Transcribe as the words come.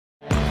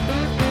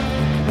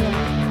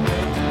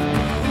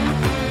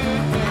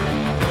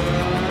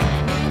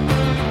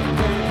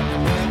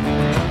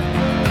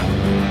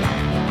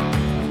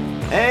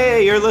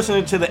You're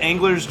listening to the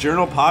Anglers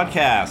Journal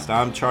podcast.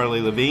 I'm Charlie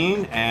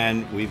Levine,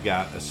 and we've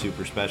got a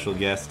super special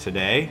guest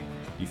today.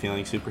 You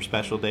feeling super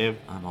special, Dave?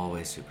 I'm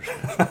always super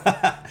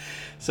special.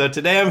 So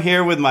today I'm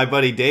here with my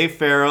buddy Dave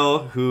Farrell,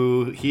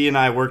 who he and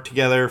I worked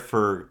together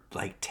for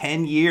like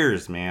 10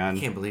 years, man. I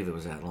can't believe it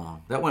was that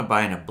long. That went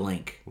by in a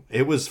blink.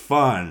 It was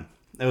fun.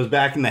 It was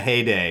back in the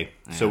heyday.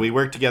 Yeah. So we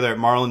worked together at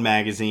Marlin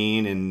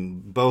Magazine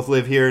and both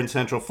live here in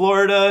Central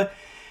Florida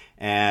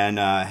and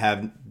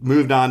have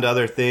moved on to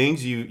other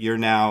things. You're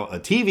now a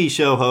TV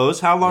show host.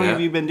 How long have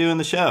you been doing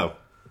the show?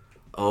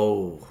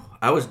 Oh,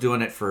 I was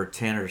doing it for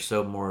 10 or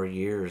so more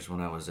years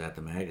when I was at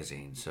the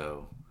magazine.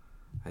 So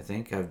I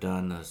think I've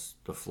done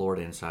the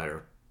Florida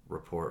Insider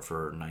Report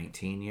for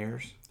 19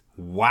 years.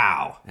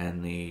 Wow.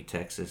 And the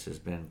Texas has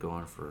been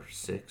going for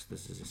 6.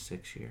 This is a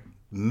 6th year.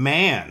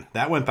 Man,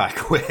 that went by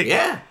quick.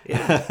 Yeah.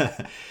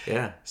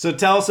 So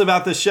tell us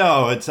about the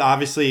show. It's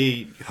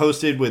obviously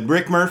hosted with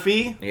Rick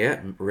Murphy.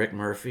 Yeah, Rick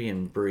Murphy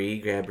and Bree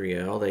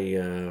Gabrielle.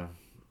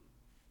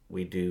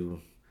 We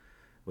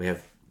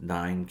have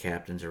 9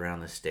 captains around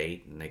the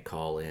state, and they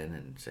call in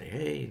and say,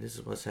 hey, this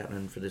is what's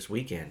happening for this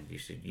weekend. You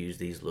should use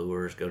these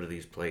lures, go to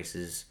these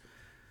places.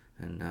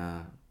 And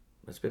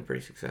it's been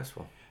pretty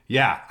successful.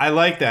 Yeah, I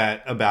like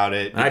that about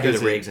it. I do the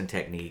rigs and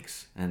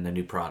techniques and the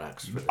new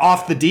products. For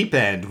off the deep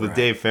end with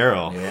Dave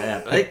Farrell.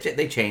 Yeah,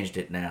 they changed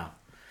it now.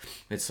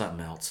 It's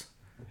something else.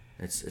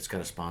 It's got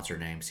a sponsor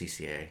name,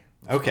 CCA.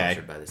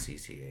 Sponsored by the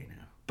CCA now.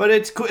 But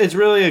it's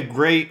really a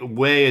great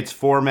way it's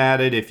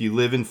formatted. If you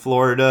live in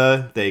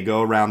Florida, they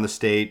go around the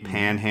state,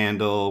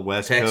 Panhandle,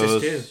 West Coast.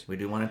 Texas, too. We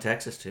do one in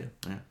Texas, too.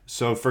 Yeah.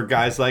 So for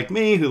guys like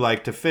me who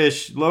like to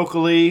fish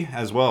locally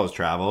as well as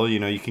travel,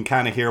 you can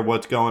kind of hear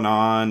what's going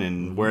on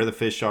and where the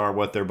fish are,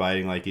 what they're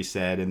biting, like you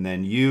said. And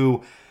then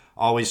you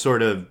always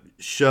sort of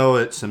show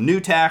it some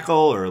new tackle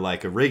or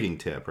like a rigging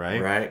tip,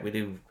 right? Right. We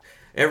do.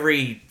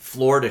 Every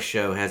Florida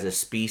show has a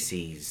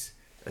species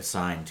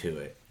assigned to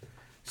it.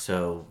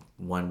 So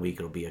one week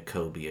it'll be a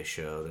cobia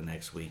show. The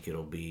next week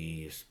it'll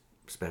be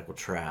speckled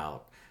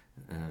trout,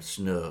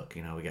 snook.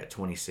 We got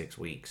 26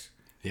 weeks.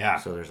 Yeah.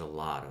 So there's a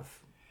lot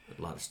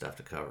of stuff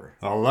to cover.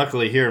 Well,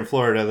 luckily here in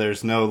Florida,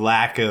 there's no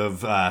lack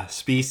of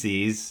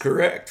species.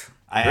 Correct.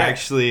 I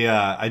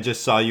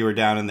just saw you were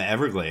down in the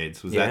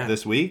Everglades. Was that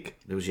this week?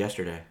 It was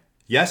yesterday.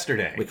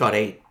 Yesterday. We caught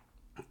 8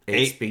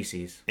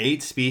 species.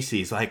 8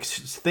 species, like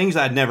things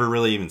I'd never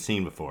really even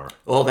seen before.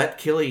 Well, that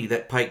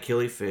pike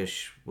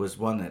killifish was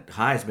one that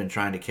Hi's been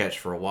trying to catch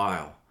for a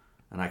while,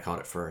 and I caught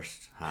it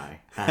first.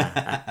 Hi.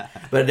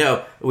 But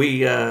no,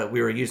 we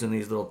were using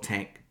these little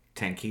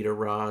tankita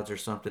rods or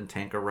something,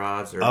 tanker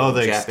rods. Or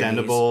the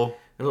extendable.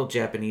 Little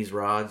Japanese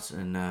rods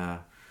and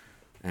a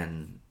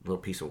little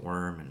piece of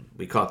worm, and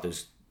we caught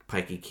those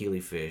pikey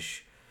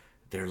killifish.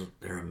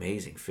 They're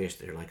amazing fish.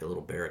 They're like a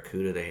little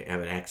barracuda. They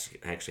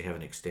actually have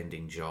an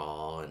extending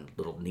jaw and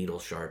little needle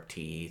sharp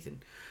teeth.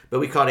 But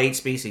we caught 8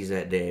 species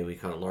that day. We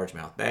caught a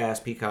largemouth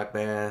bass, peacock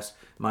bass,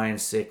 Mayan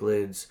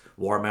cichlids,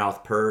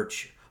 warmouth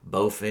perch,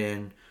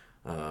 bowfin,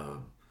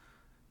 and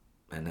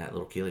that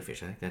little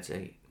killifish. I think that's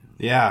 8.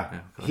 Yeah,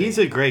 he's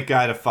a great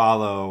guy to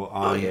follow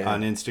on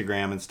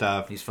Instagram and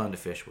stuff. He's fun to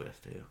fish with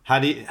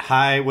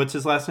too. What's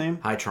his last name?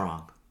 Hi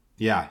Trong.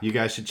 Yeah, you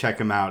guys should check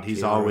him out.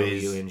 He's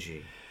always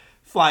UNG.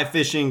 Fly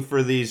fishing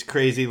for these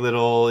crazy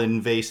little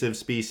invasive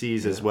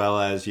species as well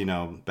as,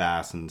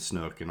 bass and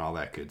snook and all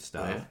that good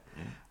stuff.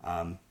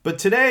 But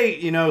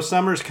today,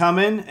 summer's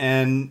coming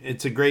and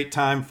it's a great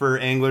time for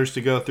anglers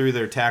to go through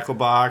their tackle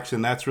box.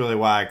 And that's really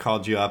why I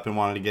called you up and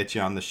wanted to get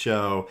you on the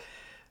show.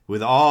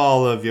 With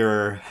all of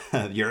your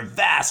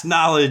vast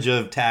knowledge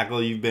of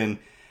tackle, you've been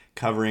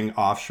covering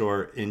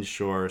offshore,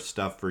 inshore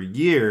stuff for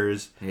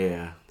years.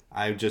 Yeah.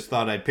 I just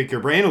thought I'd pick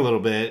your brain a little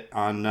bit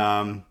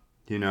on...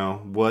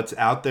 what's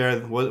out there?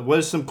 What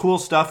is some cool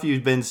stuff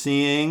you've been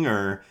seeing,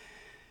 or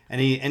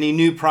any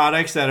new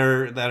products that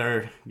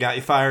are got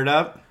you fired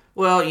up?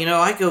 Well,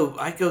 I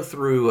go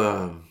through.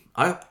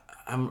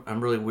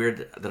 I'm really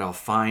weird that I'll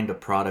find a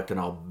product and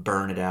I'll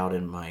burn it out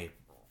in my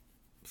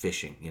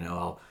fishing.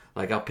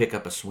 I'll pick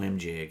up a swim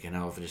jig and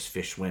I'll just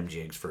fish swim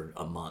jigs for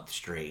a month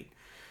straight,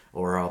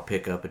 or I'll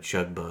pick up a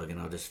chug bug and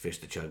I'll just fish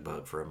the chug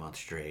bug for a month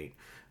straight.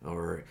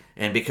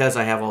 And because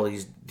I have all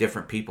these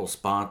different people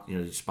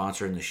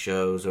sponsoring the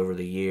shows over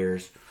the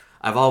years,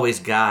 I've always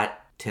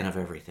got 10 of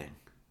everything.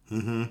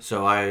 Mm-hmm.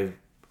 So I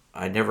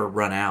never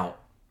run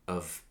out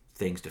of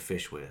things to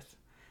fish with,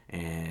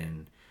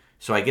 and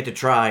so I get to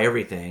try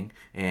everything.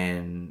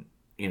 And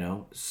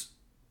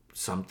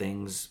some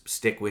things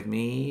stick with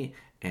me,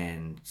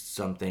 and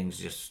some things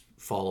just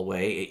fall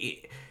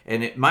away.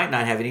 And it might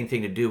not have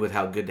anything to do with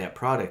how good that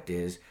product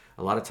is.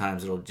 A lot of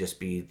times it'll just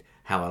be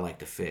how I like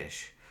to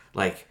fish.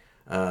 Like,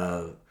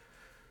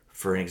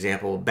 for an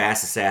example,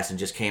 Bass Assassin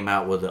just came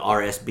out with the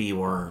RSB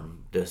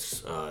worm, the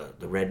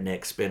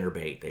redneck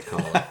spinnerbait they call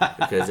it,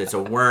 because it's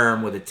a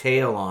worm with a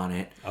tail on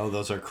it. Oh,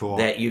 those are cool.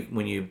 That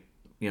when you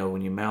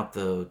mount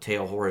the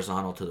tail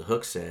horizontal to the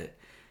hook set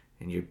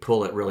and you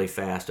pull it really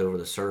fast over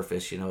the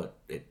surface,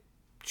 it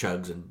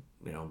chugs and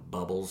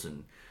bubbles,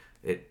 and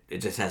it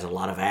just has a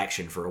lot of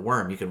action for a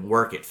worm. You can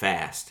work it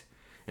fast.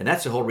 And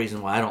that's the whole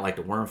reason why I don't like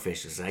to worm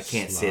fish is I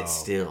can't sit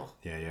still.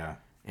 Yeah.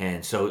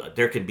 And so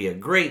there could be a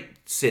great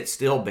sit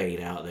still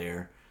bait out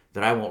there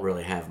that I won't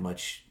really have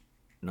much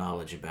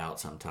knowledge about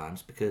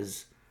sometimes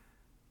because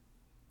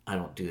I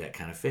don't do that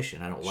kind of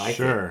fishing. I don't like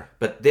it.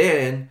 But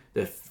then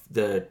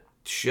the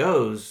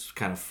shows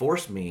kind of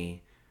force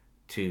me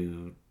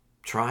to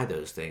try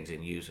those things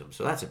and use them.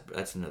 So that's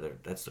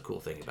the cool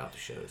thing about the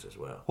shows as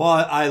well. Well,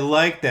 I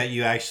like that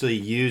you actually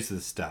use the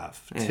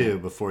stuff too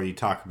before you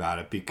talk about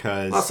it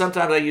because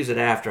sometimes I use it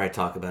after I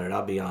talk about it.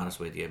 I'll be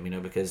honest with you,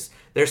 because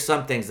there's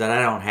some things that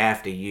I don't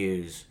have to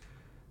use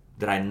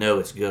that I know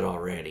it's good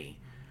already.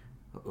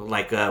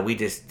 Like we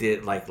just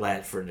did,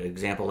 for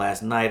example,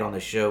 last night on the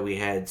show we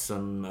had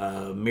some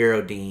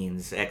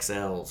Mirodeens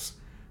XLs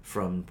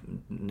from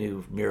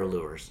new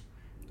MirrOlures.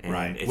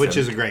 Right, which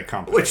is a great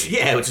company. Which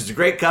is a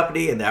great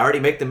company, and they already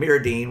make the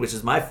Mirodeen, which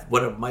is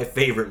one of my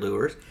favorite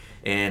lures.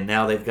 And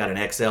now they've got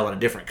an XL in a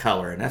different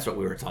color, and that's what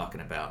we were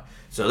talking about.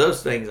 So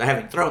those things, I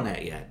haven't thrown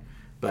that yet,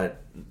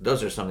 but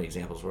those are some of the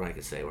examples where I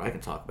can say, where I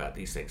can talk about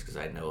these things because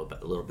I know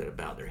a little bit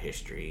about their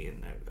history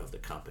and of the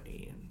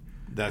company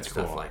and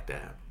stuff cool. like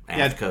that.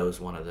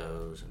 AFCO's one of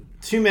those. And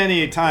too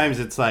many times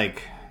it's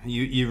like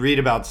you read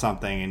about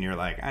something and you're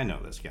like, I know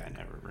this guy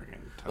never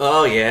bringing.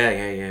 Oh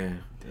yeah.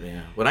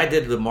 When I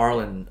did the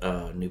Marlin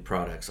new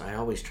products, I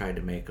always tried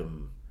to make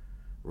them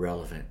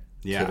relevant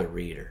to the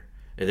reader.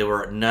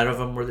 None of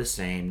them were the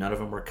same. None of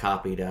them were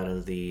copied out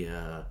of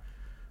the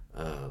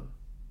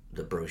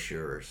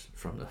brochures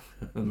from the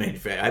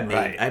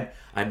manufacturer.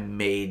 I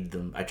made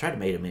them. I tried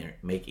to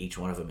make each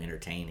one of them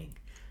entertaining,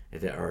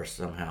 or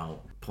somehow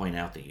point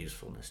out the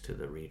usefulness to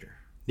the reader.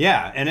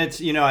 Yeah, and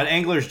it's at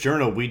Angler's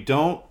Journal we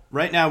don't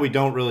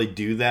really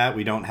do that.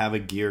 We don't have a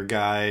gear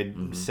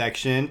guide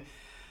section.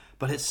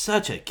 But it's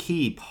such a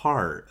key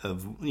part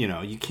of,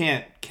 you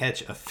can't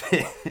catch a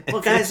fish.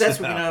 Well, guys, that's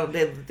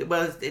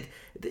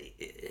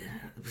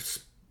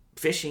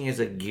fishing is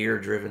a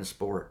gear-driven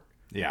sport.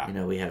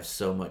 Yeah. We have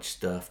so much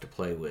stuff to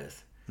play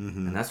with.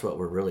 Mm-hmm. And that's what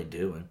we're really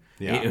doing.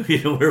 Yeah.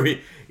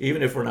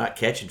 Even if we're not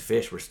catching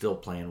fish, we're still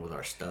playing with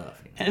our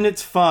stuff. And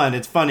it's fun.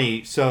 It's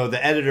funny. So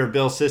the editor,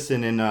 Bill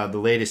Sisson, in the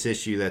latest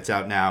issue that's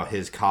out now,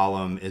 his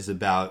column is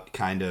about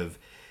kind of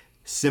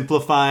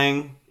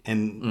simplifying.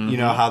 And you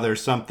know how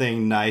there's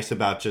something nice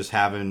about just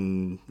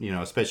having,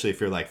 especially if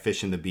you're like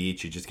fishing the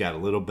beach, you just got a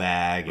little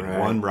bag and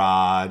one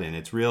rod, and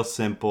it's real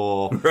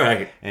simple,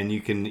 right? And you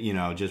can,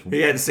 just.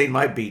 He hadn't seen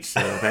my beach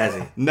stuff, has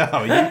he? No.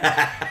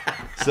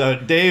 So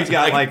Dave's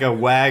got like a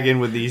wagon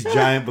with these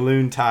giant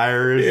balloon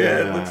tires.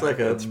 Yeah, it looks like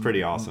it's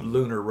pretty awesome.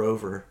 Lunar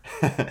rover.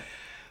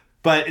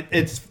 But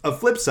it's a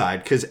flip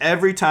side because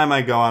every time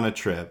I go on a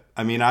trip,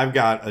 I've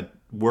got a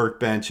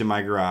workbench in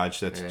my garage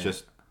that's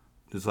just.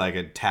 It's like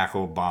a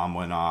tackle bomb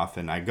went off,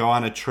 and I go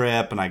on a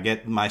trip, and I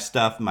get my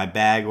stuff, my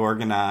bag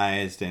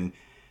organized, and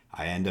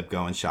I end up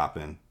going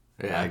shopping.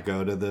 Yeah. I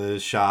go to the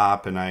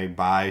shop, and I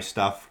buy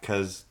stuff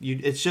because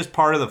it's just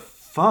part of the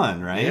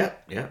fun, right?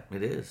 Yeah,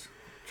 it is.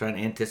 Trying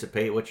to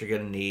anticipate what you're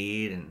going to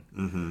need,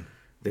 and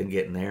then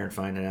getting there and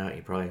finding out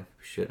you probably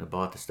shouldn't have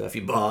bought the stuff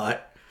you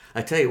bought.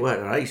 I tell you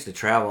what, when I used to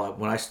travel,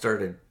 when I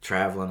started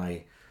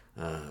traveling,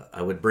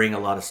 I would bring a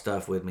lot of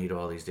stuff with me to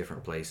all these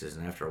different places,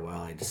 and after a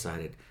while, I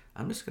decided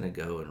I'm just going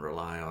to go and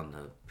rely on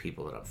the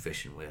people that I'm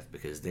fishing with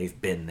because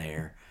they've been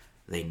there.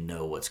 They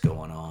know what's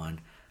going on.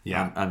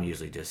 Yeah. I'm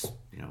usually just,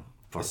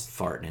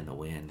 farting in the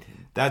wind.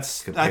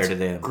 That's to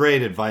them.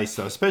 Great advice,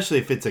 though, especially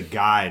if it's a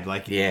guide.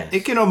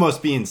 It can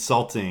almost be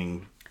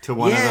insulting to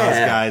one of those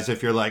guys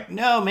if you're like,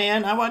 no,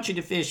 man, I want you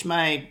to fish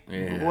my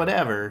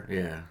whatever.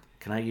 Yeah.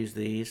 Can I use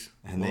these?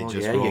 And they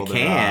just roll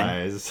their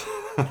eyes.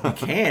 You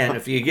can.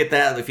 If you get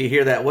that, if you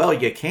hear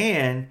that, you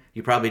can.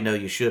 You probably know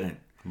you shouldn't.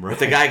 Right. If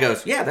the guy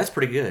goes, yeah, that's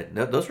pretty good.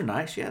 Those are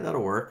nice. Yeah,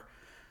 that'll work.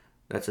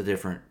 That's a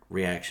different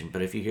reaction.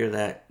 But if you hear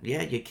that,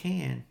 yeah, you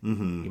can.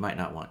 You might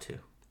not want to.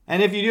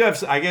 And if you do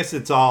have, I guess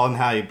it's all in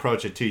how you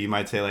approach it too. You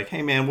might say like,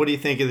 hey man, what do you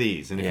think of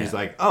these? And if he's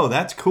like, oh,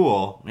 that's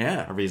cool.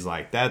 Yeah. Or if he's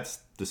like, that's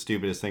the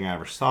stupidest thing I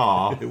ever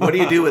saw. What do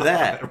you do with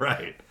that?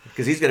 Right.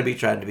 Because he's going to be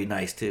trying to be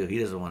nice too. He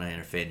doesn't want to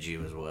offend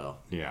you as well.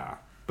 Yeah.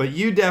 But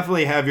you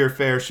definitely have your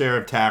fair share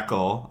of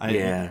tackle.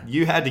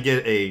 You had to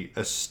get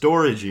a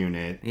storage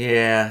unit.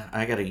 Yeah,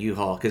 I got a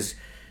U-Haul because,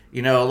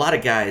 a lot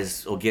of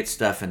guys will get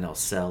stuff and they'll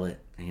sell it,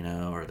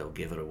 or they'll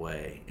give it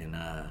away. And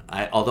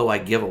although I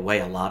give away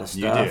a lot of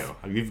stuff.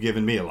 You do. You've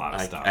given me a lot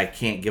of stuff. I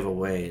can't give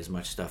away as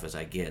much stuff as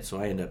I get, so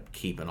I end up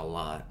keeping a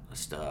lot of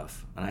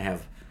stuff.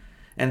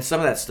 And some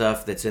of that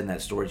stuff that's in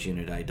that storage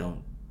unit I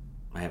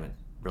haven't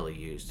really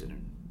used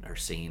or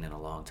seen in a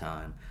long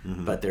time,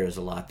 but there's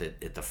a lot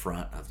that at the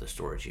front of the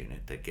storage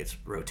unit that gets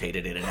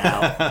rotated in and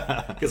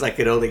out because I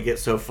could only get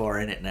so far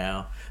in it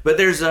now. But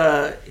there's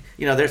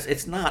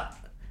it's not,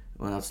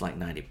 it's like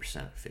 90%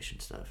 of fishing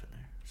stuff in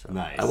there. So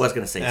nice. I was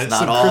going to say it's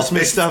not all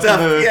Christmas stuff.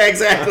 Yeah,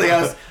 exactly.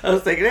 I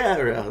was thinking,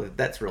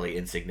 that's really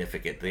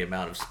insignificant, the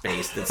amount of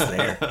space that's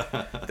there,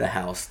 the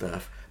house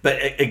stuff.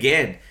 But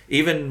again,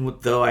 even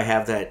though I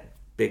have that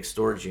big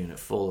storage unit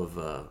full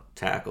of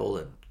tackle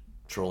and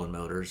trolling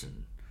motors,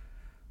 and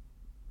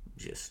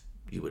just,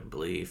 you wouldn't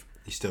believe.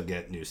 You still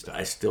get new stuff.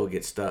 I still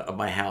get stuff.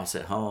 My house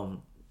at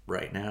home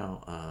right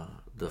now,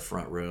 the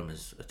front room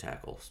is a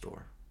tackle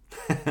store.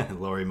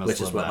 Lori must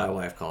Which love is what that. my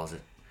wife calls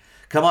it.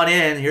 Come on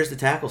in, here's the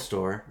tackle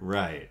store.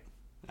 Right.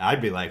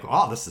 I'd be like,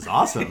 oh, this is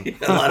awesome.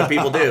 A lot of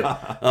people do.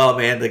 Oh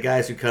man, the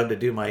guys who come to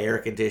do my air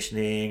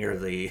conditioning, or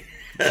the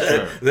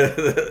Sure.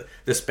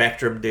 the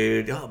Spectrum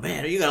dude. Oh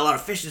man, you got a lot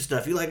of fishing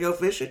stuff. You like to go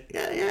fishing?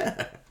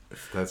 Yeah.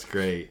 That's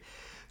great.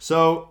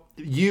 So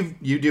you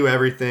do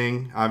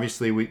everything.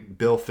 Obviously, we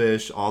bill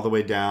fish all the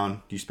way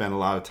down. You spend a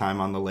lot of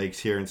time on the lakes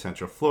here in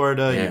Central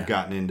Florida. Yeah. You've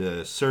gotten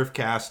into surf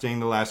casting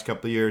the last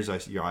couple of years. I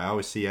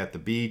always see you at the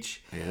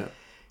beach. Yeah.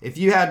 If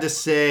you had to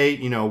say,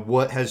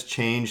 what has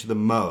changed the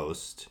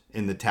most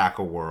in the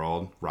tackle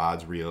world,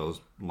 rods, reels,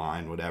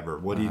 line, whatever,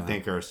 what do you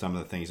think are some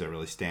of the things that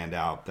really stand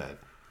out that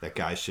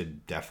guys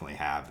should definitely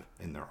have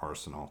in their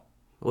arsenal?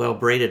 Well,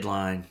 braided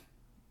line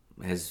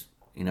has,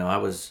 I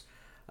was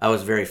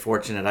very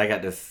fortunate. I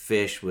got to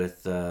fish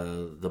with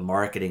the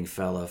marketing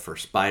fella for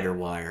Spider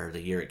Wire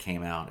the year it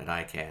came out at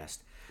ICAST.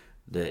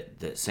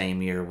 That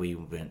same year we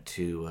went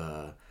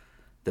to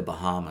the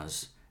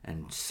Bahamas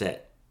and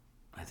set,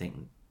 I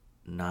think,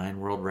 9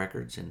 world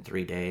records in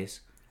 3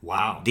 days.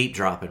 Wow. Deep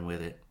dropping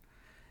with it.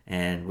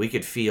 And we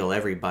could feel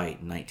every bite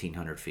in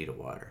 1,900 feet of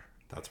water.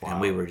 That's wild.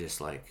 And we were just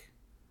like,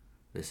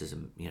 this is,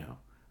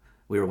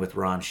 we were with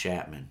Ron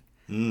Chapman,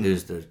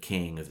 who's the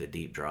king of the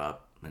deep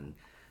drop.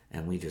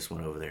 And we just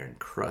went over there and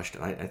crushed.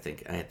 I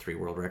think I had 3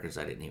 world records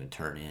I didn't even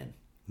turn in.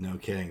 No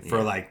kidding.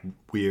 For like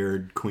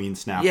weird queen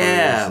snappers.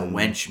 Yeah, and...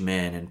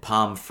 wenchmen and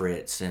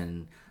pomfrets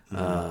and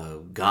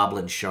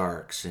goblin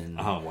sharks and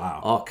Oh, wow.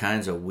 all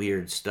kinds of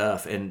weird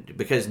stuff. And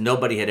because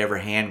nobody had ever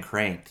hand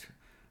cranked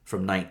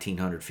from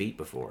 1,900 feet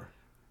before.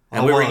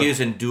 And we were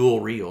using dual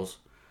reels.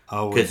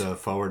 Oh, with the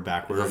forward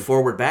backward. The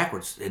forward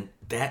backwards. And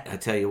that, I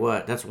tell you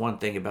what, that's one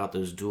thing about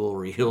those dual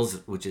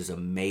reels, which is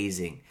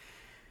amazing.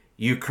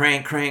 You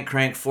crank,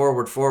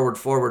 forward,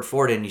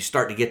 and you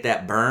start to get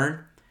that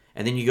burn,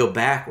 and then you go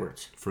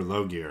backwards. For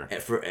low gear.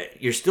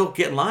 You're still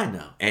getting line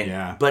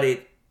though. But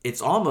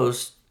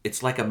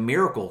it's like a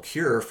miracle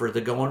cure for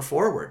the going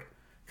forward.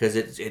 Because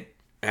it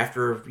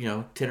after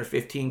 10 or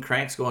 15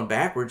 cranks going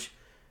backwards,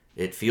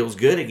 it feels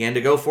good again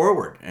to go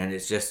forward. And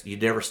it's just, you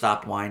never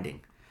stop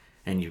winding.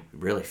 And you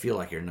really feel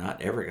like you're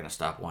not ever going to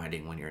stop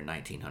winding when you're at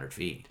 1,900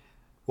 feet.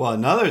 Well,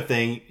 another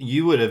thing,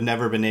 you would have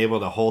never been able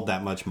to hold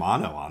that much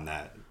mono on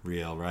that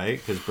reel, right?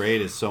 Because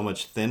braid is so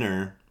much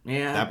thinner.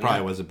 Yeah. That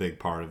probably was a big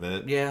part of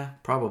it. Yeah,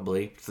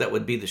 probably. So that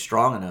would be the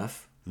strong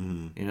enough,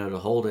 to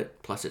hold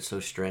it. Plus, it's so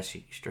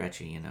stretchy,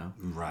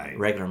 Right.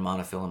 Regular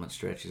monofilament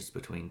stretches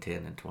between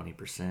 10 and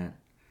 20%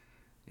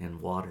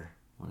 in water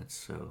when it's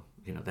so,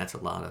 that's a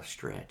lot of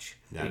stretch.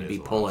 That You'd is be a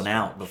lot pulling of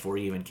out before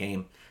you even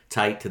came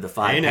tight to the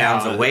 5 Hey,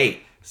 pounds now, of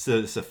weight. So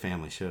it's a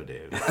family show,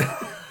 Dave.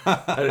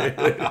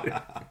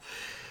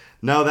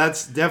 No,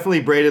 that's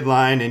definitely braided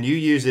line, and you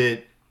use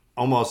it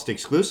almost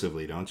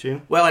exclusively, don't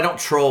you? Well, I don't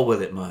troll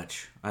with it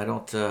much. I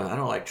don't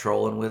like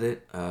trolling with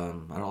it. I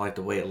don't like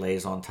the way it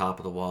lays on top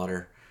of the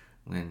water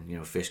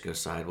when fish go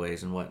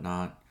sideways and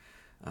whatnot.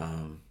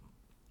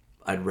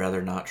 I'd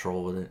rather not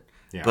troll with it.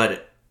 Yeah.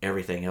 But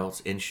everything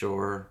else,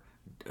 inshore,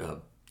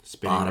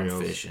 Spinning bottom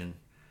reels. fishing,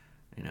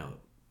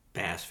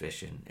 bass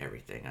fishing,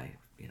 everything.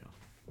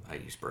 I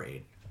use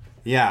braid.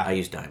 Yeah. I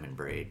use diamond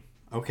braid.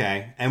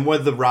 Okay. And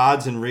with the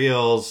rods and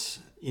reels,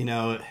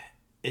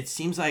 it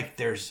seems like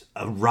there's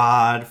a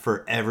rod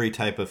for every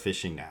type of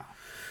fishing now.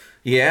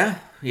 Yeah.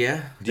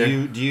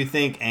 Do you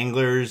think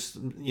anglers,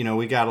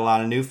 we got a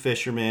lot of new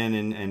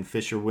fishermen and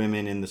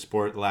fisherwomen in the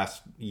sport the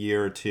last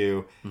year or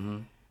two. Mm-hmm.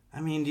 I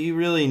mean, do you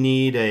really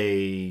need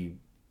a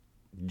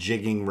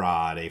jigging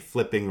rod, a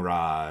flipping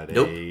rod,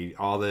 Nope.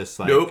 all this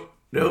like Nope.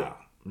 No.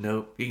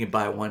 Nope. You can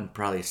buy one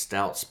probably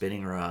stout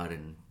spinning rod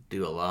and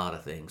do a lot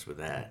of things with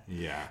that.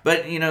 Yeah.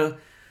 But,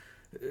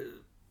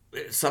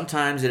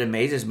 sometimes it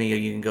amazes me.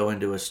 You can go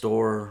into a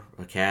store,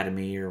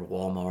 Academy or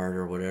Walmart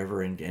or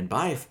whatever, and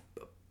buy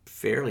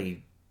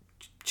fairly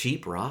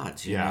cheap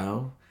rods, you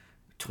know,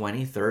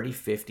 20, 30,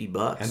 50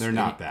 bucks. And they're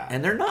not bad.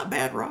 And they're not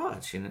bad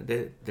rods.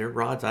 They're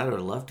rods I would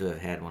have loved to have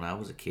had when I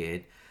was a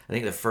kid. I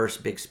think the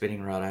first big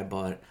spinning rod I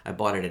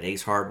bought it at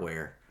Ace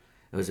Hardware.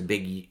 It was a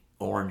big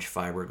orange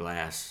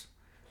fiberglass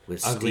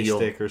with Ugly steel.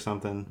 Stick or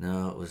something.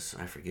 No, it was,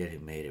 I forget who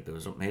made it, but it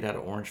was made out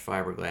of orange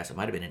fiberglass. It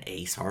might have been an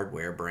Ace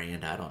Hardware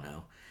brand, I don't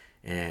know.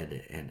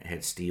 And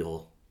had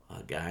steel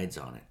guides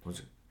on it.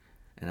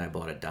 And I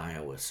bought a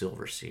Daiwa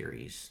Silver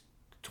Series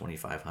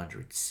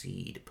 2500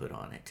 C to put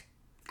on it.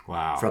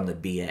 Wow. From the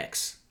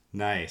BX.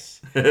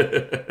 Nice.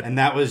 And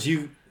that was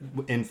you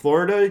in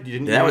Florida?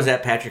 That was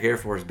at Patrick Air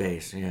Force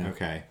Base, yeah.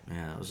 Okay.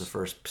 Yeah, it was the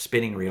first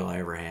spinning reel I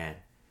ever had.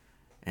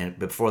 And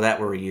before that,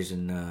 we were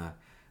using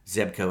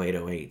Zebco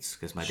 808s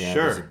because my dad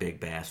was a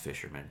big bass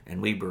fisherman.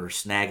 And we were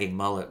snagging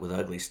mullet with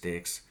Ugly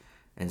Sticks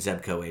and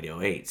Zebco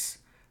 808s,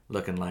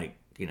 looking like,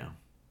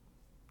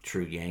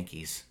 true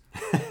Yankees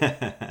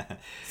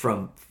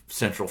from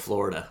Central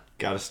Florida.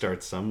 Got to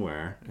start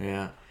somewhere.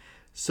 Yeah.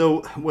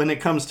 So when it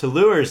comes to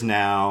lures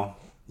now,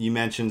 you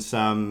mentioned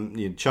some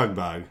chug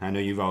bug. I know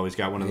you've always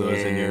got one of those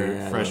in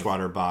your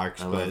freshwater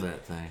box. I love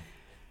that thing.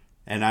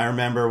 And I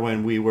remember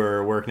when we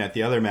were working at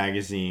the other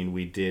magazine,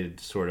 we did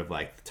sort of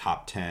like the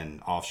top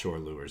 10 offshore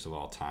lures of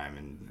all time.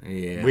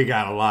 And we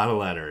got a lot of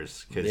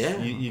letters because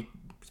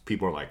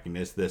people are like, you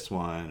missed this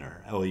one,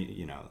 or,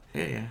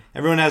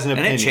 everyone has an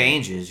opinion. And it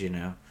changes,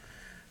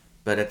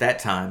 But at that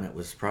time, it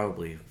was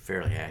probably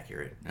fairly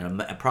accurate.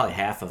 And probably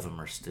half of them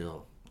are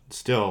still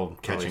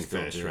catching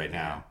fish right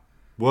now.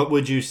 What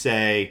would you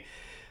say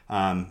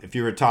if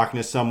you were talking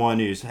to someone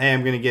who's, hey,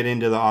 I'm going to get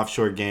into the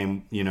offshore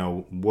game,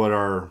 what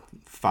are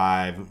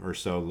 5 or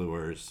so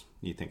lures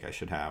you think I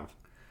should have?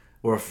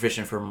 Or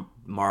fishing for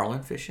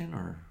marlin fishing,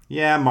 or?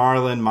 Yeah,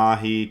 marlin,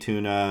 mahi,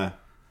 tuna.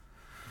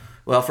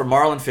 Well, for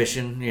marlin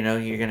fishing, you're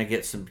going to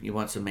get you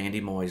want some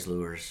Andy Moyes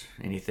lures.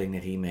 Anything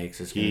that he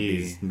makes is going to be...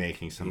 He's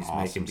making some awesome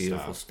making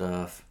beautiful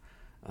stuff.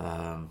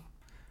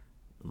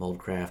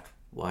 Moldcraft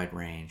wide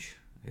range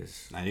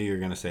is... I knew you were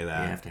going to say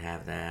that. You have to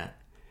have that.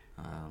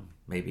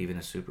 Maybe even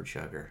a super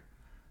chugger.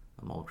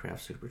 A Moldcraft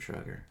super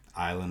chugger.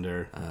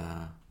 Islander.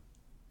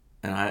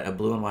 And a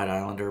blue and white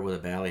Islander with a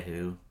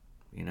ballyhoo,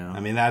 I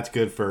mean, that's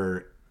good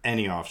for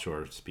any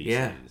offshore species.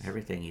 Yeah,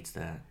 everything eats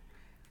that.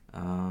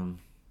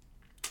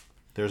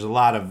 There's a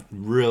lot of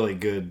really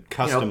good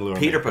custom lure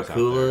Peter makers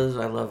Paculas.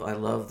 I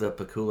love the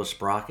Pacula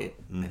Sprocket.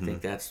 I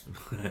think that's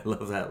I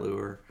love that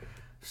lure.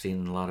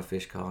 Seen a lot of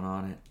fish caught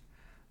on it.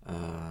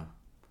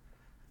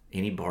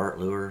 Any Bart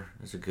lure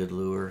is a good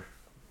lure.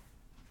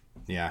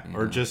 Yeah,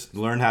 or just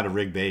learn how to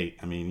rig bait.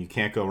 I mean, you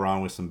can't go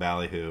wrong with some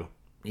ballyhoo.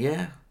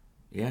 Yeah.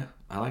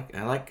 I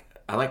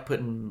like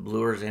putting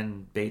lures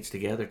and baits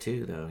together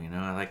too, though.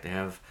 I like to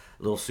have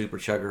a little super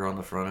chugger on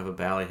the front of a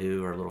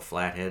ballyhoo, or a little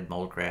flathead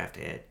Moldcraft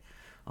head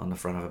on the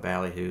front of a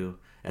ballyhoo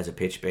as a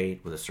pitch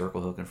bait with a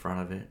circle hook in front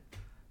of it.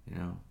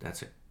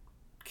 That's a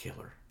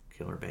killer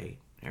bait.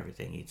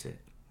 Everything eats it.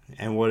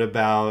 And what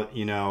about,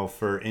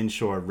 for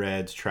inshore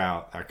reds,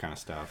 trout, that kind of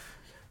stuff?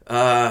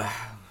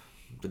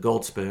 The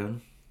gold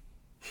spoon.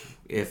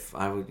 If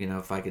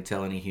I could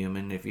tell any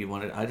human, if you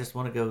wanted, I just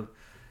want to go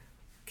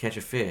catch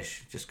a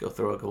fish, just go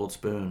throw a gold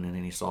spoon in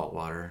any salt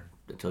water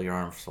until your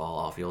arms fall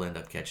off. You'll end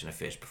up catching a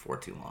fish before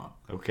too long.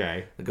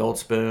 Okay. The gold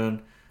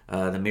spoon,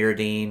 the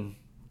Mirrodine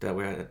that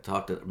we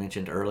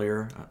mentioned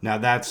earlier. Now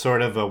that's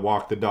sort of a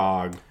walk the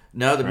dog.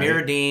 No, the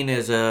Mirrodine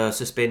is a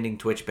suspending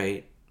twitch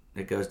bait.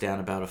 It goes down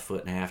about 1.5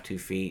 feet, 2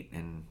 feet,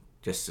 and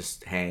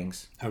just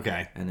hangs.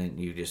 Okay. And then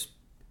you just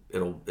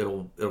it'll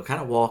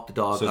kind of walk the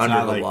dog so it's under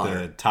not the like water.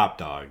 The top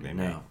dog they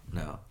make.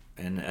 No.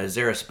 And a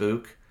Zara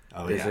Spook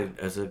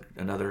is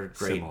another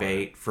great Similar.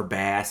 bait for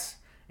bass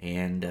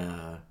and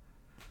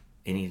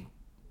any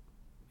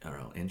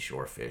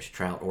inshore fish,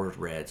 trout or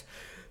reds.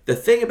 The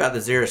thing about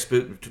the Zara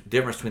Spook,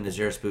 difference between the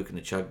Zara Spook and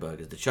the chug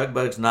bug, is the chug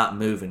bug's not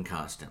moving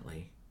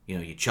constantly.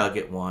 You chug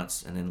it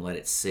once and then let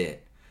it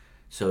sit.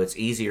 So it's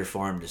easier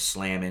for him to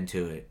slam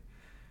into it,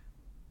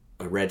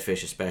 a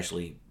redfish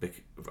especially,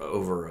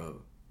 over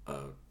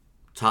a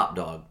top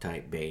dog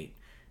type bait,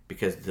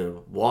 because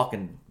the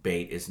walking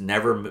bait is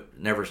never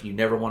you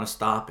never want to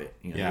stop it.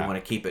 You want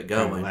to keep it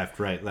going. Left,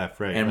 right.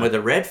 And with a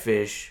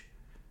redfish,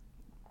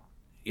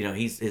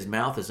 his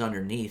mouth is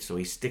underneath, so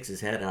he sticks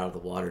his head out of the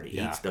water to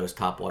eat those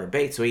top water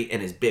baits. So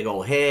and his big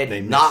old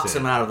head knocks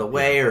him out of the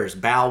way, or his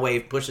bow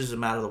wave pushes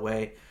him out of the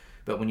way.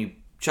 But when you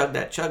chug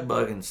that chug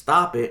bug and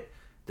stop it,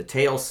 the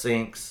tail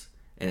sinks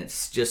and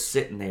it's just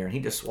sitting there, and he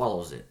just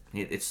swallows it.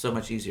 It's so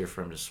much easier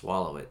for him to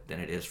swallow it than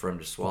it is for him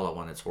to swallow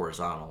one that's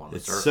horizontal on the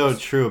surface. It's so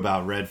true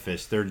about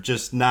redfish. They're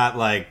just not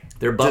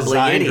they're bubbly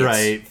designed idiots.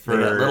 Right for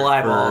they got little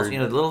eyeballs. The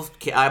little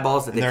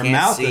eyeballs that they can't see.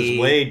 Their mouth is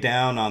way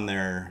down on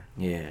their.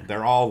 Yeah.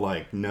 They're all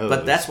like nose.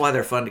 But that's why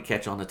they're fun to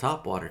catch on the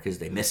top water, because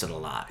they miss it a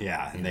lot.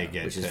 Yeah, and they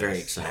get which pissed. is very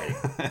exciting.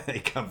 They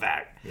come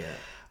back. Yeah.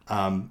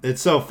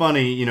 It's so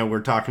funny, we're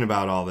talking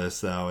about all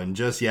this, though, and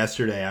just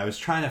yesterday I was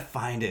trying to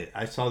find it.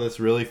 I saw this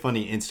really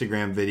funny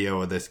Instagram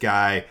video of this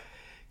guy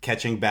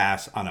catching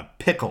bass on a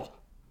pickle.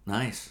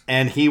 Nice.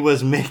 And he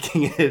was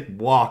making it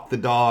walk the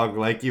dog,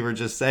 like you were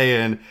just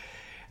saying.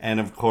 And,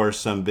 of course,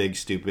 some big,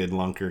 stupid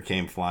lunker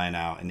came flying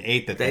out and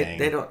ate the thing.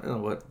 They don't know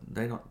what...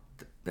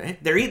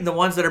 They're eating the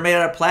ones that are made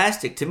out of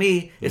plastic. To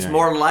me, it's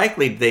more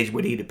likely they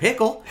would eat a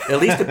pickle. At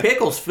least a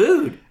pickle's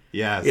food.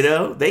 Yes.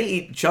 They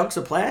eat chunks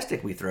of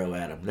plastic we throw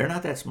at them. They're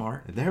not that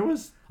smart.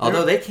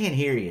 Although they can't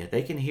hear you.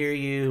 They can hear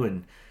you,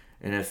 and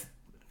if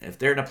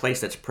they're in a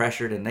place that's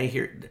pressured and they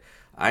hear...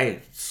 I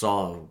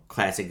saw a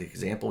classic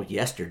example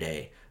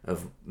yesterday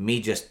of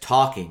me just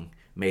talking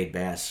made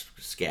bass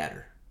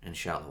scatter in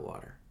shallow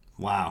water.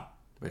 Wow.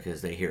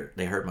 Because they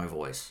heard my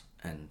voice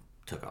and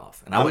took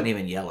off. And I wasn't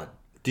even yelling.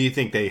 Do you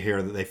think they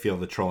feel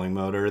the trolling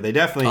motor? They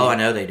definitely... Oh, I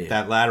know they do.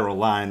 That lateral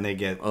line, they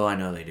get... Oh, I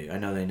know they do. I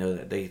know they know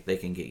that they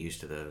can get used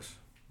to those.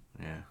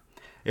 Yeah.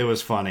 It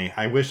was funny.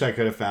 I wish I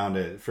could have found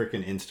it.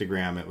 Freaking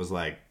Instagram, it was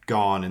like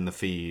gone in the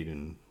feed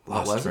and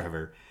lost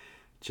forever.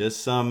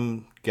 Just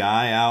some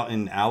guy out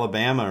in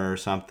Alabama or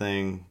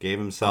something gave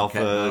himself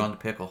on the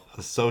pickle.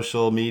 A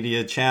social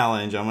media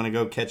challenge. I'm going to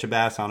go catch a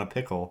bass on a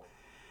pickle.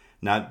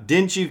 Now,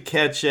 didn't you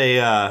catch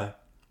a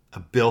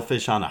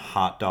billfish on a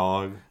hot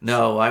dog?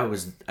 No,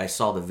 I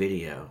saw the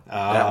video.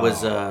 Oh.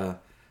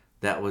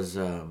 That was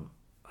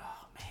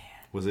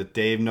Was it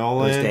Dave it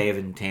Nolan? was Dave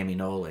and Tammy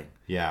Nolan.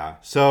 Yeah.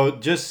 So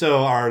just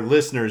so our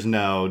listeners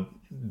know,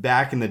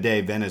 back in the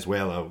day,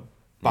 Venezuela,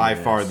 by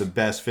far the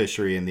best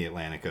fishery in the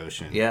Atlantic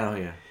Ocean. Yeah,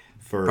 yeah.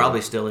 For,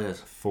 Probably still is.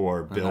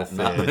 For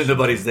billfish.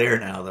 Nobody's there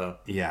now, though.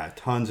 Yeah,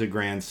 tons of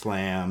Grand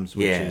Slams,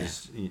 which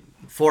is...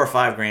 4 or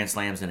 5 Grand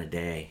Slams in a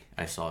day,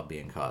 I saw it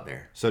being caught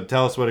there. So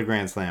tell us what a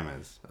Grand Slam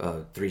is.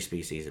 3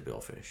 species of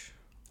billfish.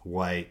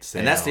 White, sail,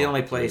 and that's the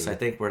only place, blue. I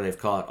think, where they've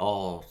caught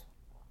all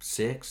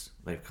 6.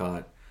 They've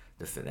caught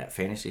that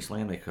fantasy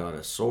slam. They caught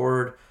a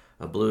sword,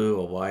 a blue,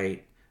 a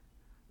white,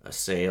 a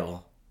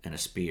sail, and a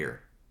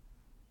spear.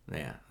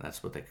 Yeah,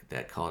 that's what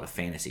they call it, a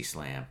fantasy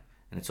slam.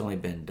 And it's only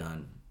been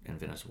done in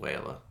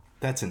Venezuela.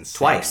 That's insane.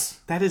 Twice.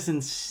 That is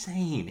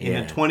insane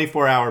in a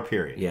 24-hour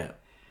period. Yeah,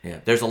 yeah.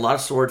 There's a lot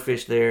of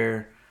swordfish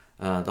there.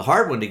 The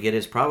hard one to get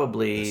is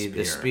probably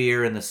the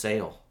spear and the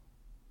sail.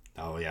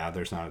 Oh, yeah,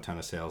 there's not a ton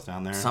of sails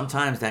down there.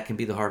 Sometimes that can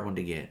be the hard one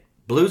to get.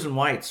 Blues and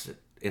whites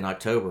in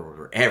October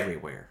were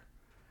everywhere.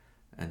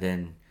 And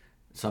then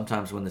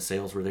sometimes when the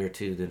sails were there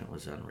too, then it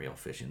was unreal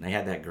fishing. They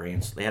had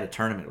a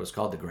tournament. It was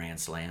called the Grand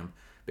Slam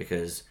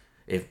because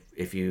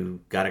if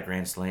you got a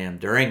Grand Slam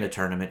during the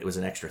tournament, it was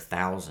an extra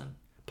 1,000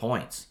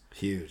 points.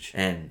 Huge.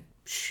 And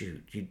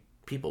shoot,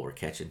 people were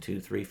catching 2,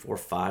 3, 4,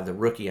 5. The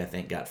rookie, I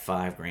think, got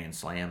 5 Grand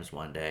Slams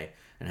one day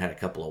and had a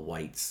couple of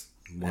whites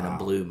and a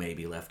blue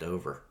maybe left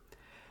over.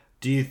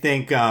 Do you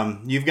think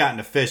you've gotten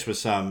to fish with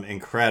some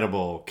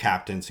incredible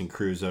captains and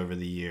crews over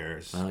the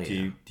years? Oh,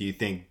 yeah. Do you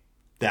think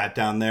that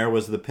down there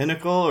was the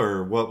pinnacle,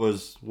 or what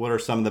are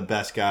some of the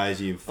best guys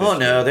you've fished Oh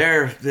no,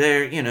 with?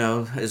 they're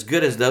as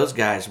good as those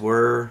guys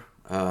were,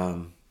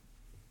 and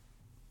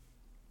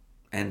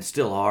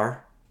still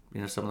are.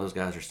 Some of those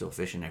guys are still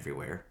fishing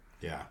everywhere.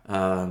 Yeah.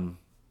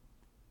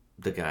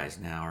 The guys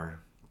now are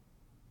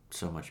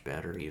so much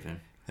better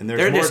even. And they're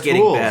just tools.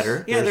 Getting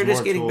better. Yeah, There's they're just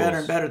more getting tools. better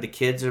and better. The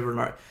kids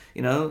are,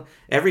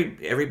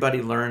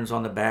 everybody learns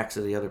on the backs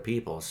of the other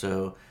people.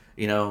 So,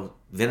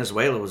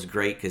 Venezuela was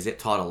great because it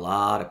taught a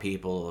lot of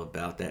people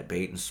about that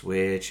bait and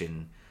switch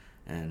and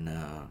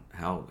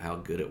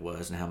how good it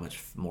was and how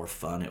much more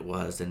fun it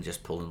was than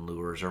just pulling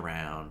lures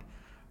around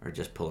or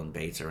just pulling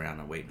baits around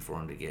and waiting for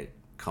them to get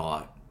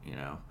caught,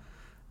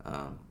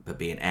 but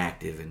being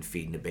active and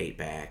feeding the bait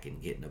back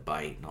and getting a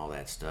bite and all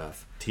that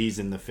stuff.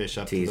 Teasing the fish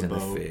up to the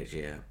boat. The fish,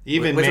 yeah.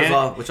 Even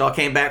which all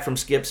came back from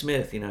Skip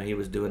Smith. He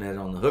was doing that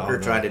on the hooker,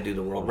 trying to do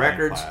the world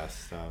records,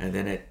 and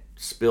then it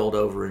spilled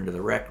over into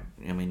the rec.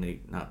 I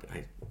mean,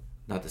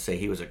 not to say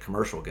he was a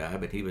commercial guy,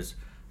 but he was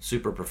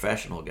super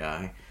professional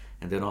guy.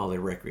 And then all the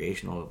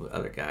recreational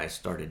other guys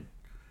started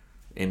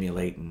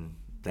emulating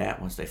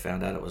that once they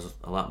found out it was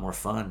a lot more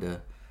fun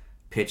to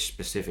pitch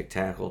specific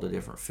tackle to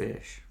different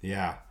fish.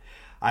 Yeah.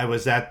 I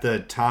was at the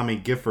Tommy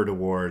Gifford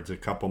Awards a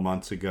couple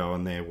months ago,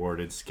 and they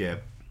awarded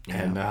Skip.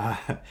 Yeah.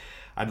 And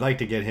I'd like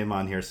to get him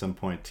on here some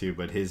point too,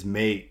 but his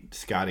mate,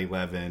 Scotty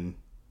Levin,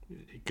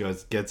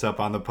 gets up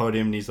on the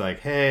podium, and he's like,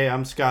 "Hey,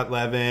 I'm Scott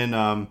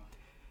Levin.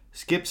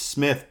 Skip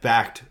Smith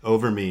backed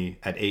over me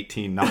at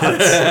 18 knots."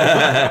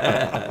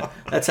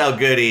 That's how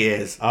good he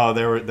is. Oh,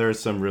 there were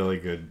some really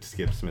good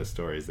Skip Smith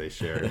stories they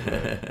shared.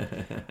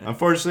 But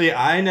unfortunately,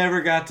 I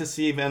never got to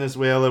see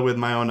Venezuela with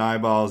my own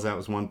eyeballs. That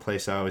was one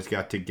place I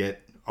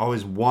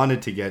always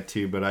wanted to get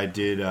to, but I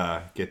did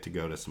get to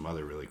go to some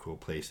other really cool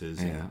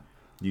places. Yeah.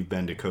 You've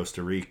been to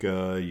Costa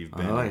Rica. You've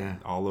been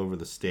all over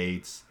the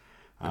States.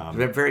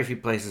 There are very few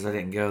places I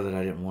didn't go that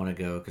I didn't want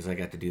to go because I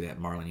got to do that at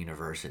Marlin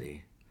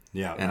University.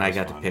 Yeah, and I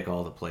got to pick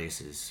all the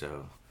places.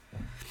 So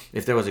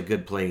if there was a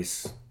good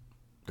place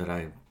that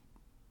I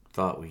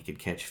thought we could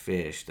catch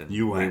fish, then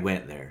we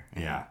went there.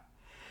 Yeah.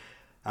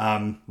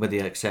 With the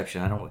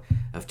exception,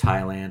 of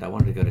Thailand. I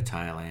wanted to go to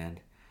Thailand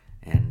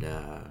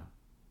and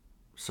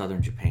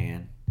southern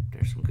Japan.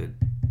 There's some good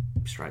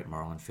striped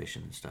marlin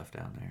fishing and stuff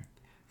down there.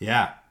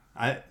 Yeah.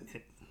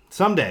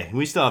 Someday.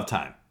 We still have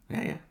time.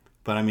 Yeah.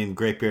 But I mean,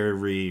 Great Barrier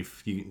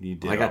Reef, you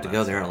did. I got to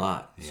go there a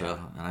lot. Yeah. So,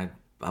 and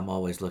I'm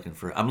always looking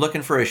for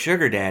a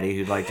sugar daddy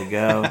who'd like to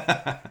go.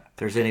 If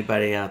there's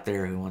anybody out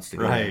there who wants to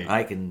go,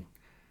 I can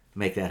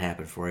make that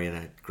happen for you.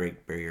 That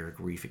Great Barrier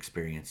Reef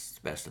experience is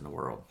the best in the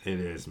world. It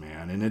is,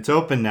 man. And it's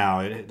open now.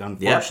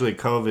 Unfortunately,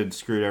 COVID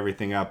screwed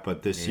everything up,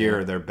 but this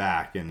year they're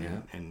back,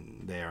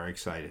 and they are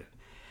excited.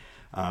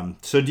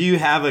 So do you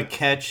have a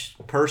catch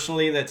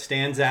personally that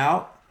stands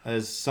out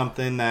as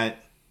something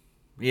that...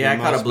 Yeah, I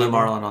caught a blue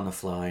marlin on the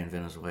fly in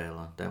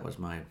Venezuela. That was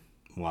my...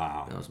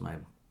 Wow. That was my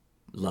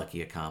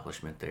lucky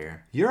accomplishment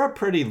there. You're a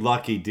pretty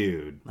lucky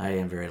dude. I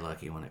am very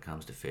lucky when it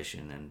comes to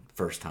fishing and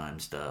first time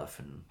stuff.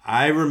 And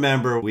I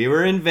remember we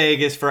were in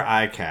Vegas for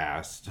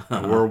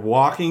ICAST. We're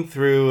walking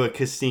through a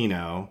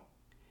casino,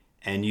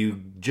 and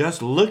you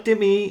just looked at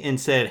me and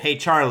said, "Hey,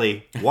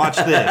 Charlie, watch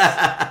this."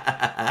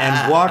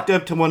 And walked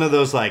up to one of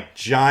those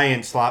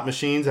giant slot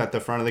machines at the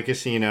front of the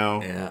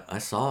casino. Yeah, I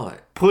saw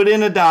it. Put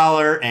in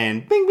 $1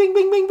 and bing, bing,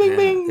 bing, bing, bing,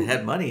 bing. It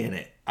had money in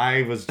it.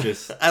 I was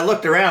just... I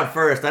looked around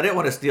first. I didn't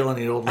want to steal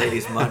any old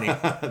lady's money.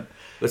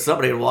 But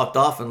somebody had walked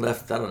off and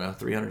left, I don't know,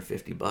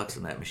 $350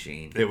 in that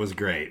machine. It was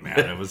great, man.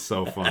 It was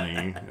so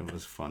funny. It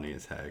was funny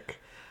as heck.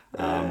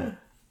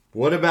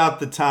 What about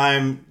the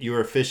time you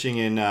were fishing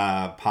in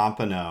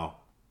Pompano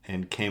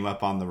and came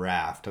up on the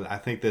raft? I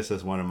think this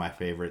is one of my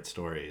favorite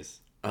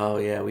stories. Oh,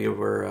 yeah. We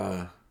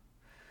were...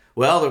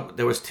 Well,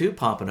 there was 2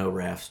 Pompano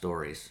raft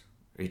stories.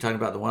 Are you talking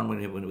about the one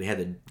when we had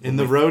the... In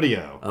the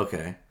rodeo.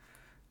 Okay.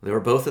 They were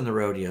both in the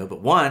rodeo,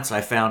 but once I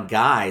found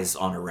guys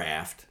on a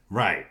raft.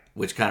 Right.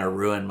 Which kind of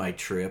ruined my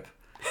trip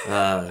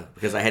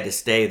because I had to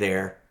stay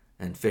there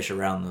and fish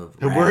around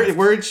the raft.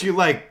 Weren't you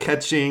like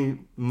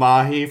catching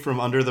mahi from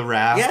under the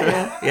raft?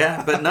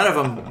 Yeah. But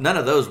none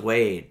of those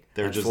weighed.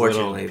 They're just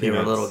little peanuts. They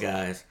were little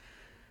guys.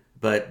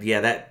 But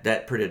yeah,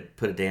 that put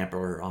a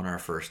damper on our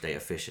first day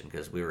of fishing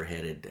because we were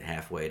headed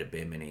halfway to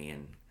Bimini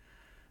and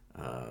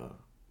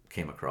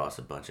came across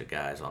a bunch of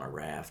guys on a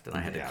raft, and I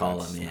had to call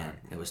them in.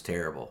 It was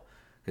terrible.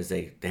 Because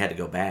they had to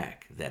go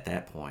back at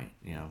that point,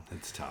 you know.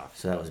 It's tough.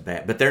 So that was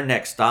bad. But their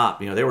next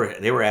stop, you know,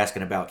 they were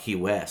asking about Key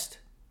West,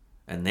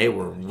 and they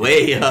were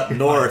way up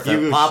north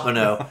of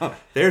Pompano.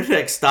 Their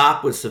next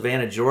stop was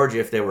Savannah, Georgia.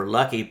 If they were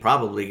lucky,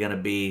 probably going to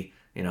be,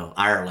 you know,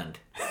 Ireland,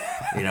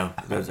 you know,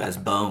 as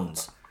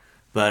bones.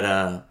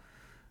 But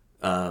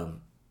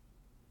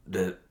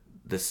the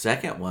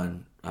second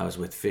one, I was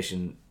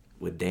fishing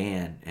with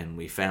Dan, and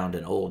we found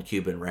an old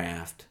Cuban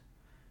raft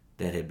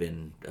that had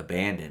been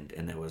abandoned,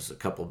 and there was a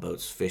couple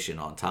boats fishing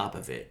on top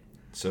of it.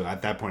 So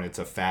at that point, it's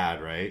a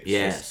fad, right?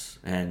 Yes.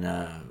 And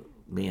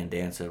me and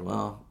Dan said,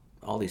 well,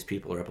 all these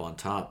people are up on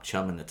top,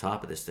 chumming the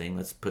top of this thing.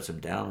 Let's put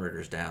some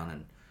downriggers down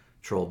and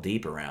troll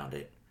deep around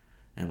it.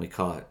 And we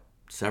caught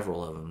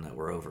several of them that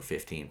were over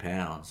 15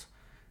 pounds.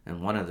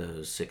 And one of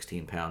those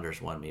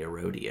 16-pounders won me a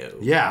rodeo.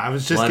 Yeah, I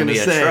was just going to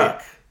say,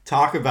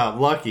 talk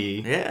about